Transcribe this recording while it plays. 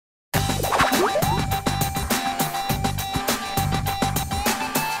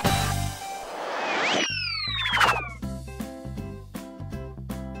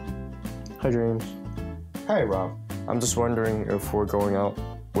Hi, James. Hi, Rob. I'm just wondering if we're going out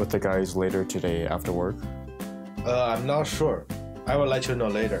with the guys later today after work. I'm not sure. I will let you know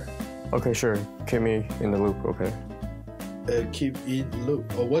later. Okay, sure. Keep me in the loop, okay? Keep in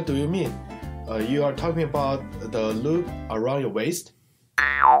loop. What do you mean? You are talking about the loop around your waist?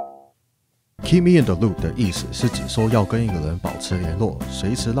 Keep me in the loop 的意思是指说要跟一个人保持联络，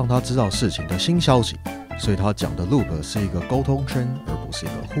随时让他知道事情的新消息。所以他讲的 loop 是一个沟通圈，而不是一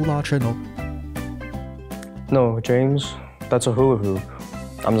个呼啦圈哦。No, James, that's a hula hoop.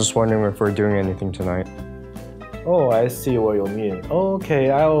 I'm just wondering if we're doing anything tonight. Oh, I see what you mean.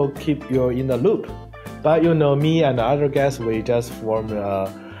 Okay, I will keep you in the loop. But you know, me and the other guys, we just formed a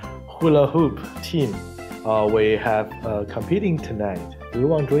hula hoop team. We have competing tonight. Do you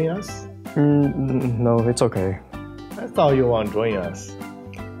want to join us? No, it's okay. I thought you want to join us.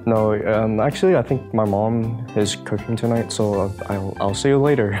 No, actually, I think my mom is cooking tonight, so I'll see you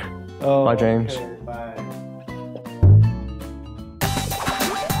later. Oh, Bye, James. Okay, bye.